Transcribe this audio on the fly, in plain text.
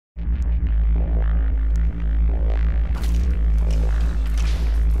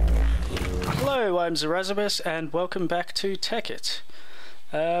I'm Zarazabas and welcome back to Tekkit.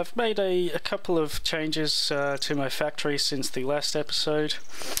 I've made a couple of changes to my factory since the last episode.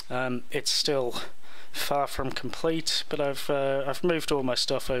 It's still far from complete, but I've moved all my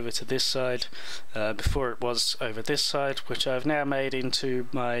stuff over to this side. Before it was over this side, which I've now made into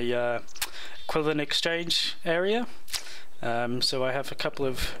my equivalent exchange area. So I have a couple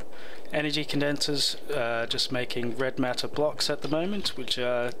of energy condensers just making red matter blocks at the moment, which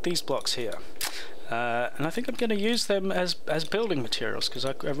are these blocks here. And I think I'm going to use them as building materials because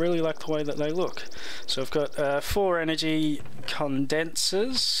I really like the way that they look. So I've got 4 energy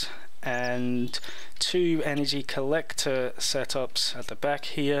condensers and 2 energy collector setups at the back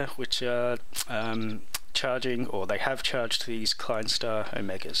here, which are charging, or they have charged, these Kleinstar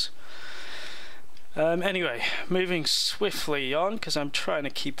Omegas. Anyway, moving swiftly on because I'm trying to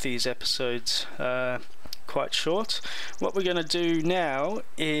keep these episodes quite short. What we're going to do now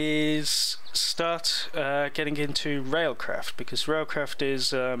is start getting into Railcraft, because Railcraft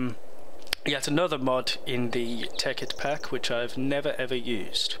is yet another mod in the Tekkit pack which I've never ever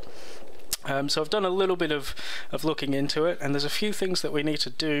used. So I've done a little bit of looking into it, and there's a few things that we need to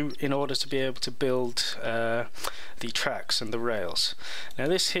do in order to be able to build the tracks and the rails. Now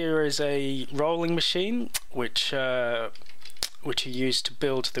this here is a rolling machine which you use to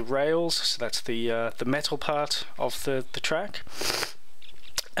build the rails, so that's the metal part of the track.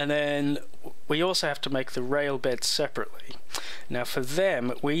 And then we also have to make the rail beds separately. Now for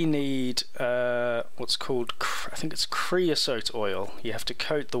them we need what's called, I think it's creosote oil. You have to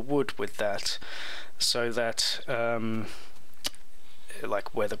coat the wood with that so that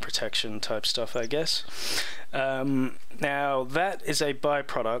like weather protection type stuff, I guess. Now that is a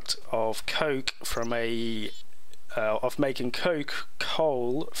byproduct of coke from a of making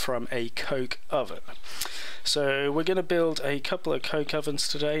coal from a coke oven. So we're going to build a couple of coke ovens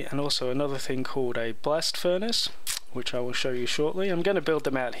today, and also another thing called a blast furnace, which I will show you shortly. I'm going to build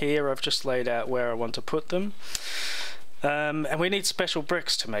them out here. I've just laid out where I want to put them. And we need special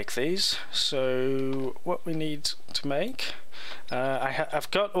bricks to make these. So what we need to make,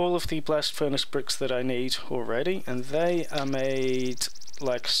 I've got all of the blast furnace bricks that I need already, and they are made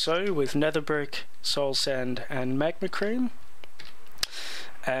like so, with nether brick, soul sand and magma cream.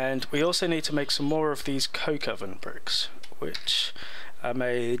 And we also need to make some more of these coke oven bricks, which are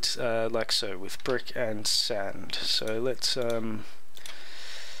made like so, with brick and sand. So let's I've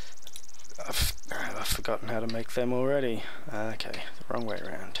forgotten how to make them already. Okay, the wrong way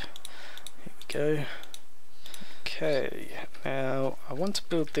around. Here we go. Okay, now I want to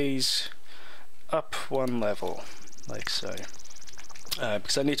build these up one level, like so.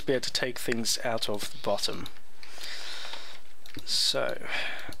 Because I need to be able to take things out of the bottom. So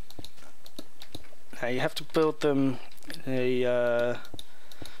now you have to build them in a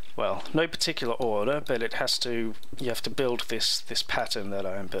well, no particular order, but it has to, you have to build this pattern that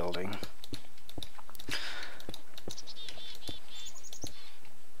I am building.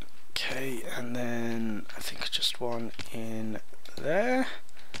 Okay, and then I think just one in there,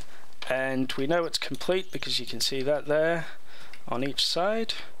 and we know it's complete because you can see that there on each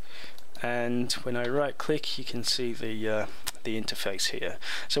side, and when I right click you can see the interface here.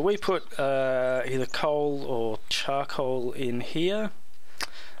 So we put either coal or charcoal in here,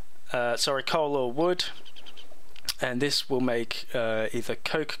 sorry, coal or wood, and this will make either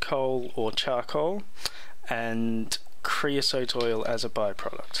coke coal or charcoal, and creosote oil as a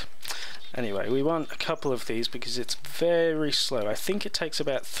byproduct. Anyway, we want a couple of these because it's very slow. I think it takes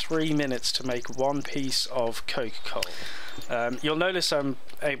about 3 minutes to make one piece of coke coal. You'll notice I'm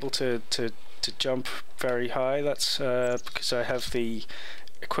able to jump very high. That's because I have the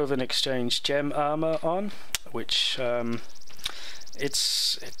equivalent exchange gem armor on, which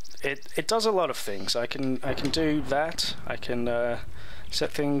it does a lot of things. I can do that. I can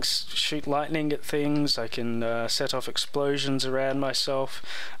set things, shoot lightning at things. I can set off explosions around myself.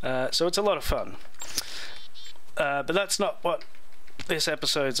 So it's a lot of fun. But that's not what this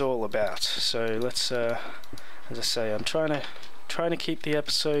episode's all about. So let's, as I say, I'm trying to keep the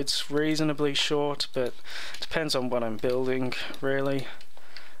episodes reasonably short, but it depends on what I'm building, really.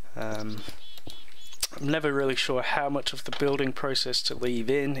 I'm never really sure how much of the building process to leave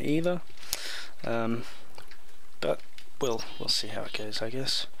in either, but we'll see how it goes, I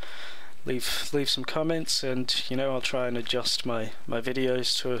guess. Leave some comments, and you know, I'll try and adjust my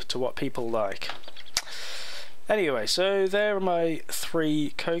videos to what people like. Anyway, so there are my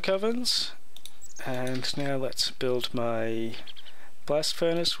 3 coke ovens, and now let's build my blast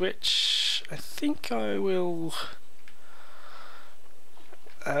furnace, which I think I will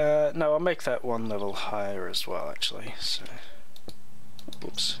no, I'll make that one level higher as well, actually. So,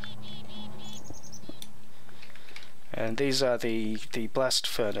 oops. and these are the blast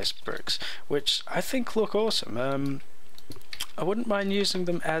furnace bricks, which I think look awesome. I wouldn't mind using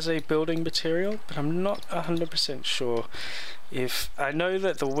them as a building material, but I'm not 100% sure if... I know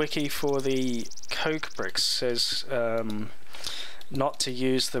that the wiki for the coke bricks says not to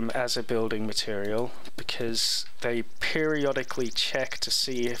use them as a building material because they periodically check to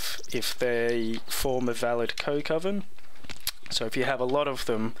see if they form a valid coke oven. So if you have a lot of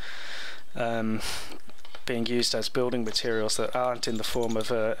them being used as building materials that aren't in the form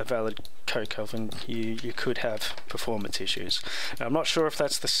of a valid coke oven, you could have performance issues. Now, I'm not sure if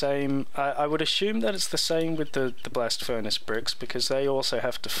that's the same. I would assume that it's the same with the blast furnace bricks, because they also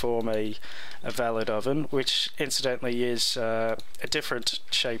have to form a valid oven, which incidentally is a different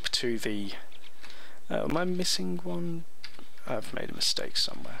shape to the... am I missing one? I've made a mistake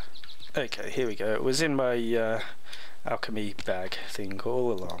somewhere. Okay, here we go. It was in my alchemy bag thing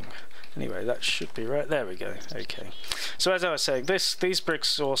all along. Anyway, that should be right. There we go. Okay. So as I was saying, these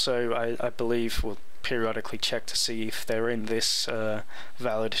bricks also, I believe, will periodically check to see if they're in this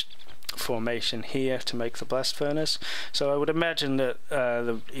valid formation here to make the blast furnace. So I would imagine that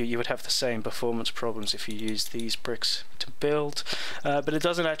you would have the same performance problems if you use these bricks to build, but it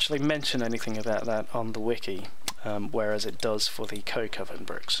doesn't actually mention anything about that on the wiki, whereas it does for the coke oven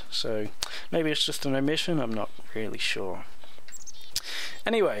bricks. So maybe it's just an omission, I'm not really sure.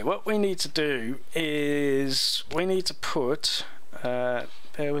 Anyway, what we need to do is we need to put, bear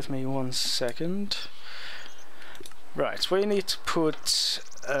with me 1 second. Right, we need to put,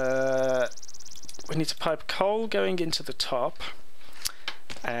 we need to pipe coal going into the top,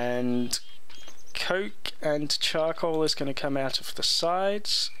 and coke and charcoal is going to come out of the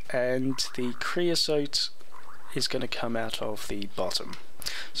sides, and the creosote is going to come out of the bottom.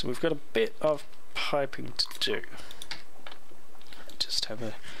 So we've got a bit of piping to do. Just have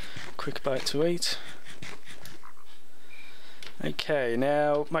a quick bite to eat. Okay,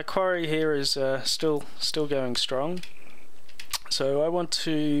 now my quarry here is still going strong. So what I want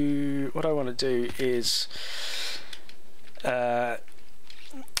to do is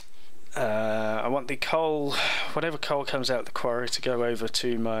I want the coal, whatever coal comes out the quarry, to go over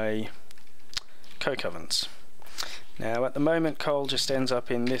to my coke ovens. Now at the moment coal just ends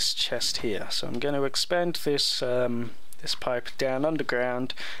up in this chest here, so I'm going to expand this this pipe down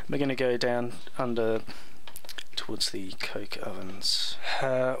underground. We're going to go down under towards the coke ovens.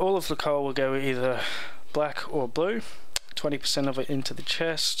 All of the coal will go either black or blue. 20% of it into the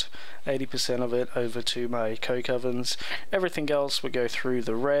chest, 80% of it over to my coke ovens. Everything else will go through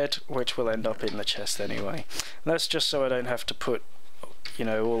the red, which will end up in the chest anyway. And that's just so I don't have to put, you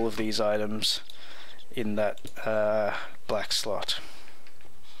know, all of these items in that black slot.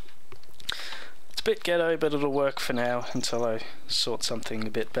 It's a bit ghetto, but it'll work for now until I sort something a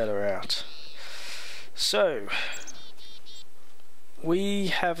bit better out. So we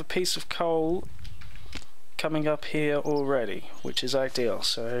have a piece of coal coming up here already, which is ideal.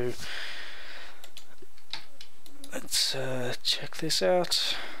 So let's check this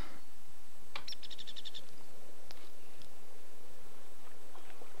out.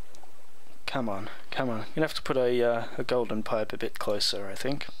 Come on, come on. You're gonna have to put a golden pipe a bit closer, I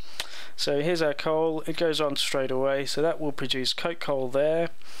think. So here's our coal. It goes on straight away, so that will produce coke coal there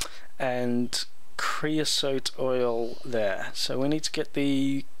and creosote oil there. So we need to get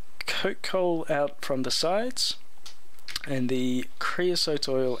the coke coal out from the sides and the creosote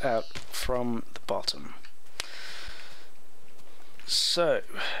oil out from the bottom. So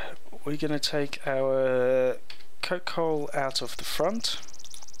we're going to take our coke coal out of the front.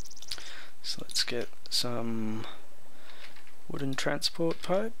 So let's get some wooden transport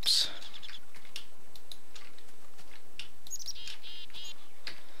pipes.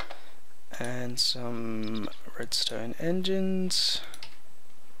 And some redstone engines.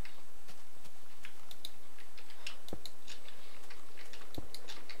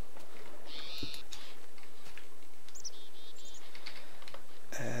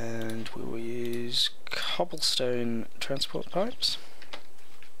 And we will use cobblestone transport pipes.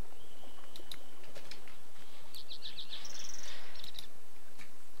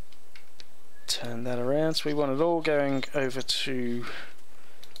 Turn that around, so we want it all going over to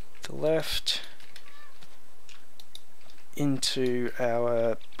the left into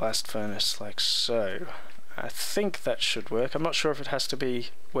our blast furnace, like so. I think that should work. I'm not sure if it has to be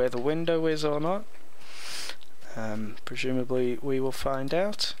where the window is or not. Presumably we will find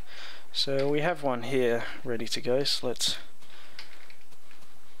out. So we have one here ready to go, so let's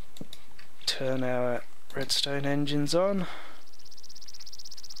turn our redstone engines on.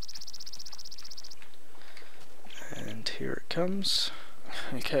 And here it comes.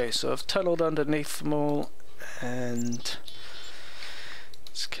 Okay, so I've tunneled underneath them all and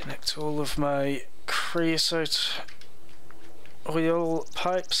let's connect all of my creosote oil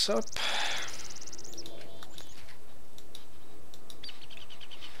pipes up.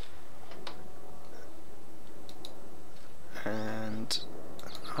 And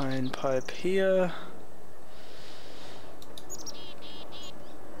an iron pipe here.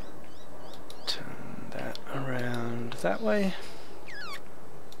 Turn that around that way.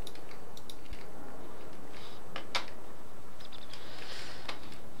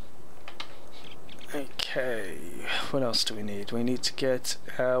 Okay, what else do we need? We need to get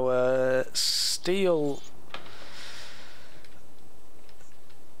our steel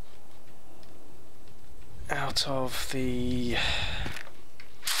out of the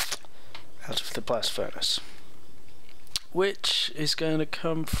blast furnace, which is going to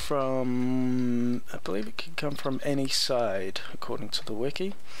come from, I believe it can come from any side according to the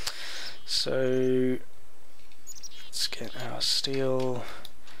wiki. So let's get our steel,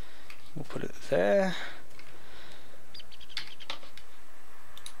 we'll put it there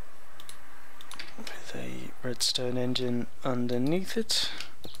with a redstone engine underneath it,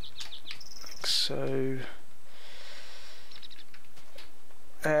 like so.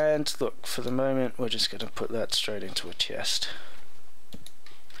 And look, for the moment we're just going to put that straight into a chest.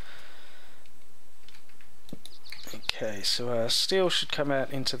 Okay, so our steel should come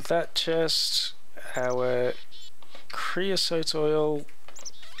out into that chest. Our creosote oil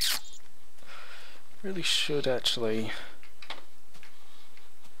really should actually,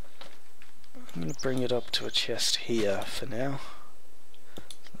 I'm going to bring it up to a chest here for now.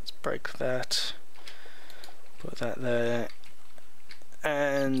 Let's break that, put that there,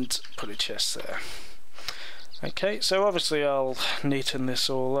 and put a chest there. Okay, so obviously I'll neaten this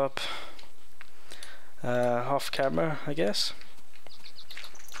all up off camera, I guess.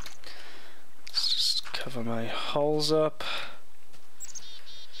 Let's just cover my holes up.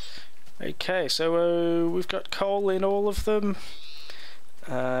 Okay, so we've got coal in all of them.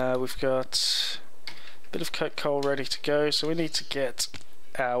 We've got a bit of cut coal ready to go, so we need to get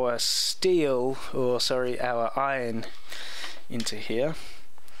our steel, or sorry, our iron into here,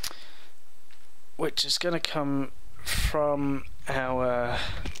 which is going to come from our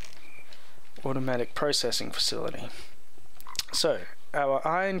automatic processing facility. So our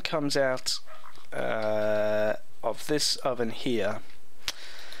iron comes out of this oven here,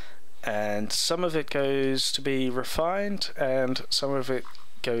 and some of it goes to be refined and some of it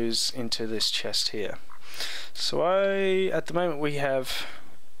goes into this chest here. So at the moment we have,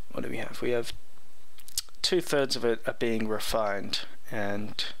 what do we have? We have 2/3 of it are being refined,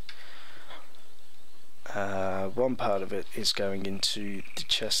 and one part of it is going into the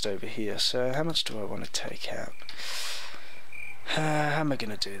chest over here. So how much do I want to take out? How am I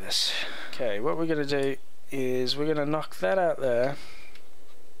going to do this? Okay, what we're going to do is we're going to knock that out there,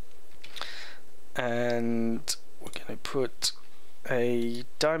 and we're going to put a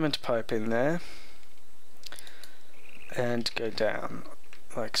diamond pipe in there and go down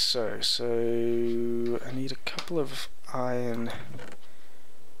like so. So I need a couple of iron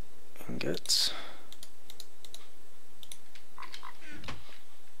ingots.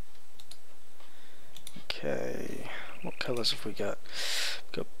 Okay, what colours have we got?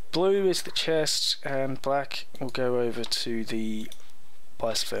 We've got blue is the chest, and black will go over to the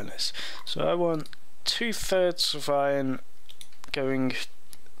blast furnace. So I want 2/3 of iron going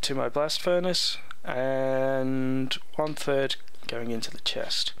to my blast furnace and 1/3 going into the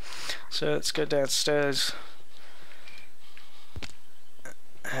chest. So let's go downstairs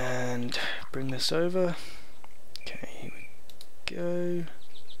and bring this over. Okay, here we go.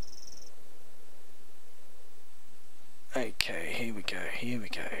 Okay, here we go, here we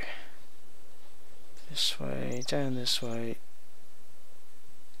go. This way, down this way.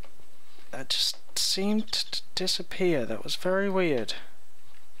 That just seemed to disappear. That was very weird.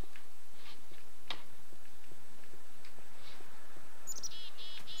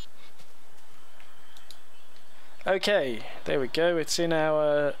 Okay, there we go. It's in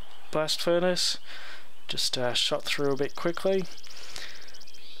our blast furnace. Just shot through a bit quickly.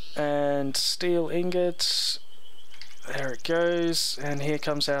 And steel ingots. There it goes. And here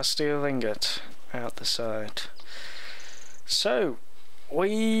comes our steel ingot out the side. So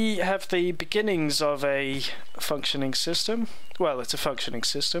we have the beginnings of a functioning system. Well, it's a functioning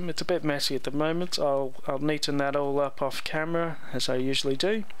system. It's a bit messy at the moment. I'll neaten that all up off camera, as I usually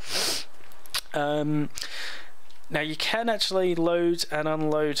do. Now you can actually load and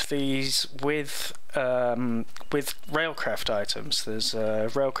unload these with Railcraft items. There's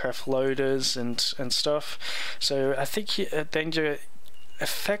Railcraft loaders and stuff. So I think then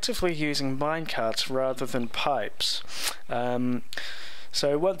effectively using minecarts rather than pipes.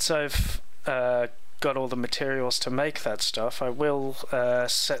 So once I've got all the materials to make that stuff, I will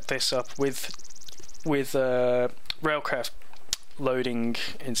set this up with Railcraft loading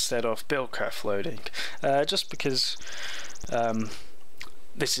instead of Buildcraft loading, just because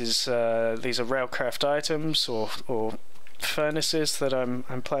these are Railcraft items or furnaces that I'm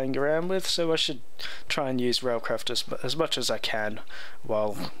playing around with, so I should try and use Railcraft as much as I can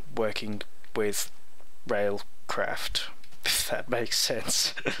while working with Railcraft, if that makes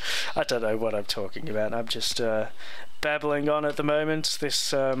sense. I don't know what I'm talking about. I'm just babbling on at the moment.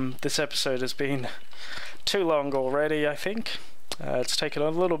 This episode has been too long already, I think. It's taken a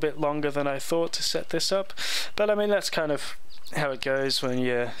little bit longer than I thought to set this up, but I mean, that's kind of how it goes when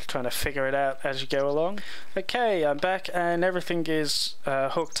you're trying to figure it out as you go along. Okay, I'm back and everything is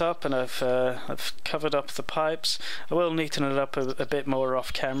hooked up, and I've covered up the pipes. I will neaten it up a bit more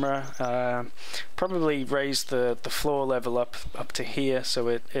off camera. Probably raise the floor level up to here so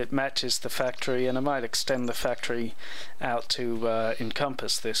it matches the factory, and I might extend the factory out to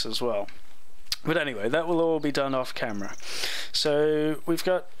encompass this as well. But anyway, that will all be done off camera. So we've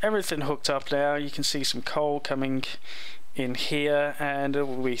got everything hooked up now. You can see some coal coming in here, and it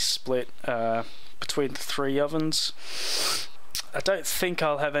will be split between the 3 ovens. I don't think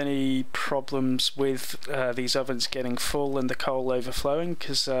I'll have any problems with these ovens getting full and the coal overflowing,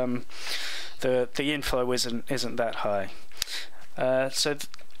 because the inflow isn't that high. So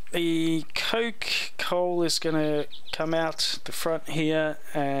the coke coal is going to come out the front here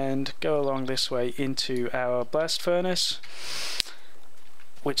and go along this way into our blast furnace,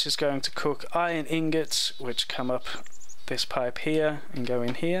 which is going to cook iron ingots, which come up this pipe here and go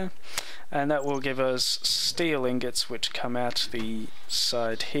in here, and that will give us steel ingots which come out the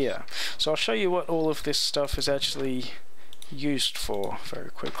side here. So I'll show you what all of this stuff is actually used for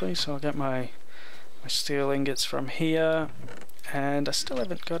very quickly. So I'll get my steel ingots from here, and I still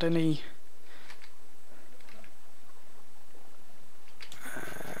haven't got any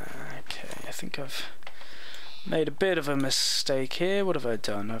okay, I think I've made a bit of a mistake here. What have I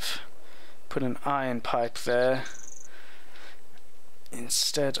done? I've put an iron pipe there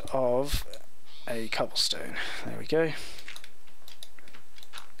instead of a cobblestone. There we go.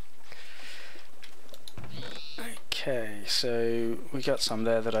 Okay, so we got some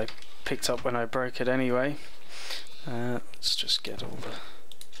there that I picked up when I broke it anyway. Let's just get all the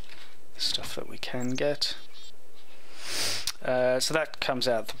stuff that we can get. So that comes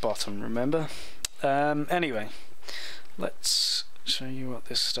out the bottom, remember? Anyway, let's show you what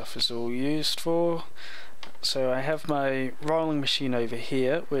this stuff is all used for. So I have my rolling machine over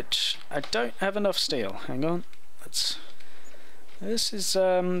here, which I don't have enough steel. Hang on, this is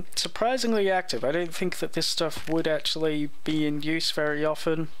surprisingly active. I don't think that this stuff would actually be in use very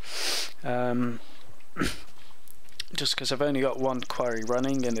often, just because I've only got one quarry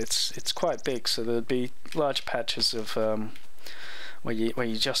running, and it's quite big, so there'd be large patches of where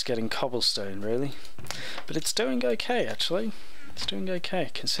you're just getting cobblestone really. But it's doing okay, actually. It's doing okay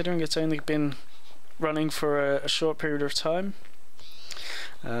considering it's only been running for a short period of time.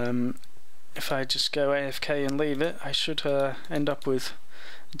 If I just go AFK and leave it, I should end up with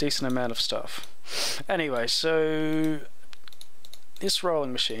a decent amount of stuff. Anyway, so this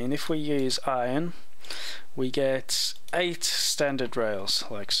rolling machine, if we use iron, we get 8 standard rails,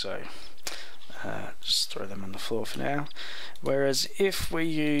 like so. Just throw them on the floor for now. Whereas if we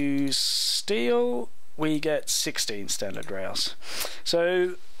use steel, we get 16 standard rails.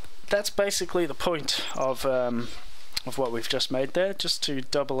 So that's basically the point of what we've just made there, just to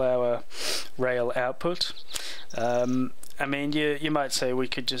double our rail output. I mean, you might say we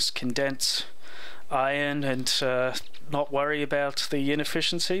could just condense iron and not worry about the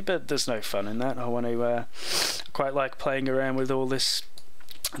inefficiency, but there's no fun in that. I want to quite like playing around with all these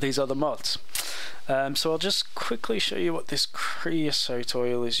other mods. So I'll just quickly show you what this creosote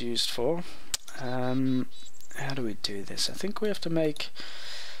oil is used for. How do we do this? I think we have to make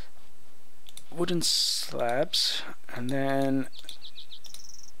wooden slabs, and then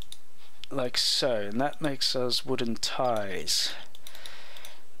like so, and that makes us wooden ties.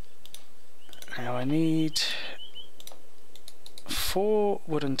 Now I need 4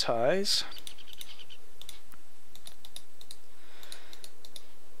 wooden ties.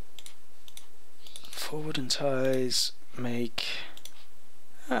 Wooden ties make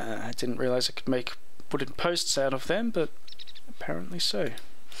I didn't realize I could make wooden posts out of them, but apparently so.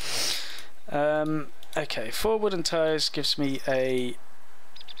 Okay, 4 wooden ties gives me I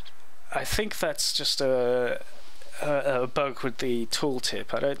think that's just a a bug with the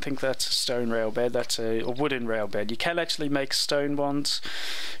tooltip. I don't think that's a stone rail bed, that's a wooden rail bed. You can actually make stone ones,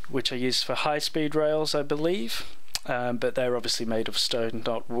 which are used for high-speed rails, I believe. But they're obviously made of stone,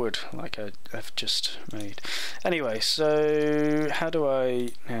 not wood, like I've just made. Anyway, so how do I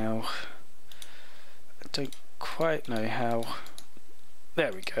now? I don't quite know how.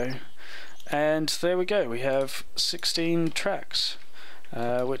 There we go. And there we go. We have 16 tracks,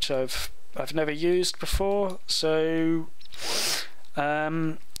 which I've never used before. So,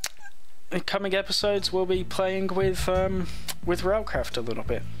 in coming episodes, we'll be playing with Railcraft a little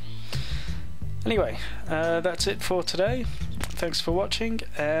bit. Anyway, that's it for today. Thanks for watching,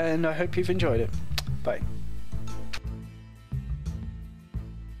 and I hope you've enjoyed it. Bye.